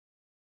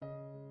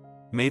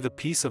May the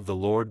peace of the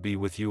Lord be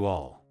with you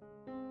all.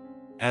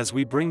 As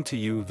we bring to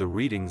you the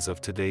readings of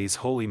today's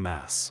Holy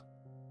Mass,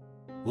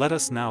 let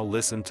us now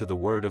listen to the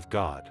Word of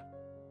God.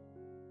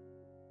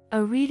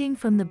 A reading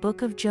from the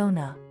book of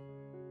Jonah.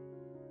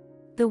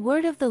 The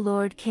word of the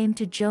Lord came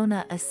to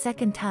Jonah a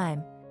second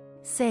time,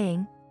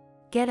 saying,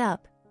 "Get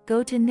up,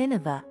 go to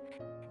Nineveh,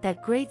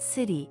 that great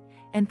city,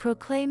 and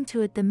proclaim to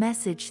it the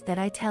message that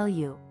I tell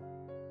you."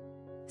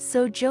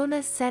 So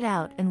Jonah set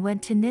out and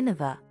went to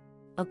Nineveh,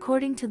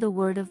 according to the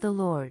word of the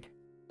Lord.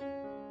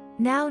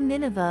 Now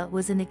Nineveh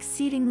was an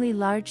exceedingly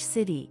large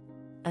city,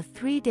 a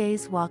 3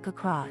 days' walk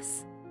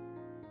across.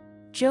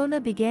 Jonah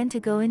began to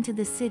go into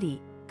the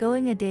city,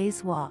 going a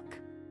day's walk.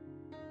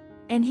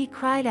 And he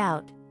cried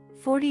out,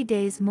 40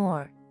 days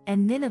more,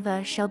 and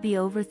Nineveh shall be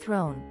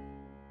overthrown.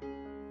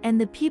 And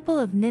the people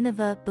of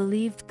Nineveh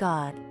believed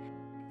God.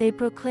 They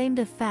proclaimed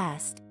a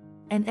fast,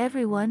 and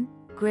everyone,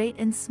 great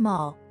and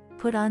small,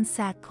 put on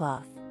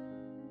sackcloth.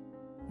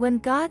 When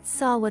God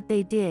saw what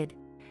they did,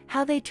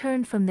 how they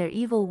turned from their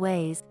evil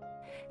ways,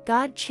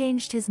 God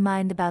changed his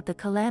mind about the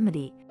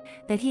calamity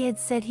that he had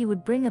said he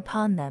would bring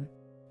upon them,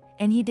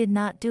 and he did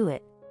not do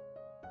it.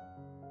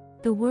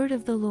 The word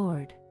of the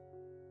Lord.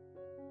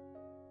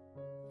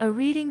 A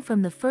reading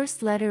from the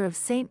first letter of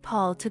St.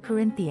 Paul to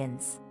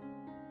Corinthians.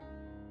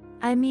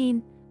 I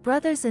mean,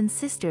 brothers and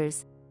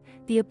sisters,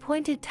 the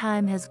appointed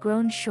time has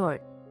grown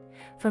short.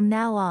 From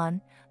now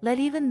on, let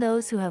even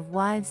those who have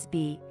wives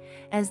be,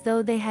 as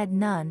though they had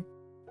none,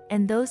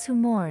 and those who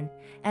mourn,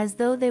 as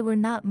though they were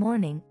not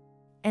mourning,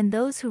 and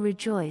those who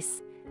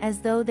rejoice,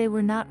 as though they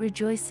were not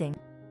rejoicing,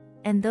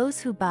 and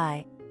those who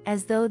buy,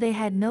 as though they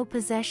had no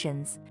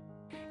possessions,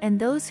 and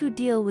those who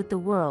deal with the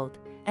world,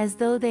 as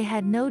though they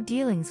had no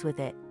dealings with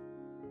it.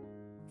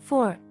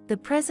 For the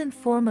present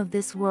form of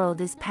this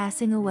world is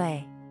passing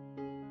away.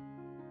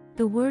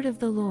 The word of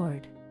the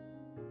Lord.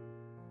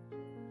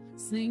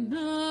 Sing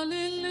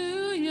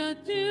hallelujah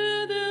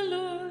to the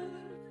Lord.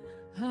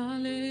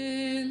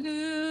 Hallelujah.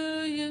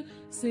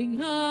 Sing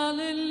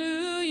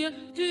hallelujah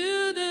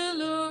to the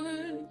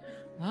Lord.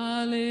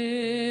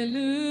 Hallelujah.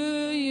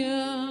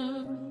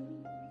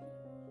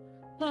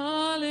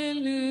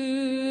 Hallelujah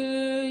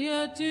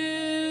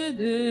to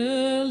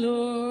the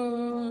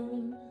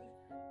Lord.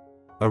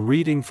 A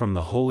reading from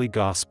the Holy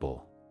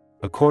Gospel,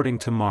 according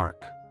to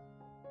Mark.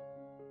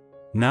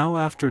 Now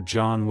after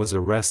John was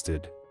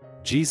arrested,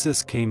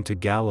 Jesus came to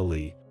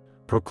Galilee,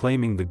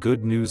 proclaiming the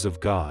good news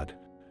of God,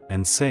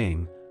 and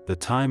saying, "The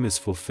time is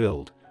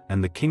fulfilled,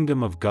 and the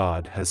kingdom of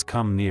God has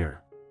come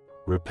near.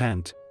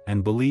 Repent,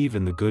 and believe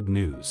in the good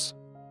news."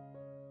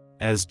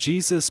 As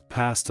Jesus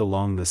passed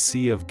along the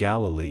Sea of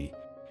Galilee,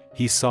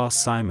 he saw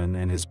Simon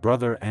and his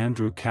brother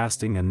Andrew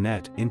casting a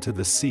net into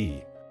the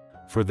sea,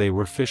 for they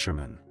were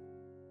fishermen.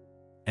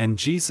 And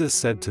Jesus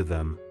said to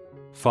them,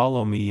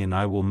 "Follow me and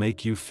I will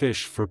make you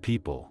fish for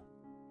people."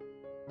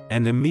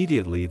 And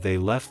immediately they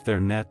left their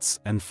nets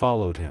and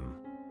followed him.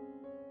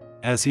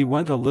 As he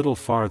went a little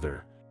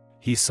farther,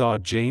 he saw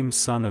James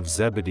son of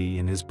Zebedee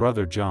and his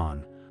brother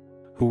John,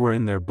 who were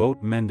in their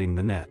boat mending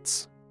the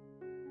nets.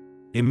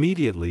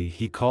 Immediately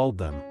he called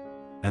them,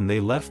 and they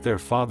left their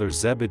father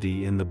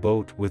Zebedee in the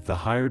boat with the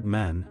hired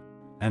men,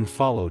 and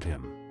followed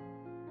him.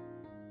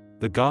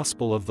 The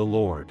Gospel of the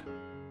Lord.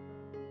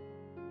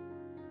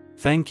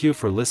 Thank you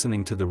for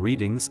listening to the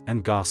readings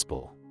and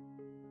Gospel.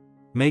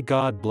 May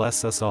God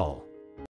bless us all.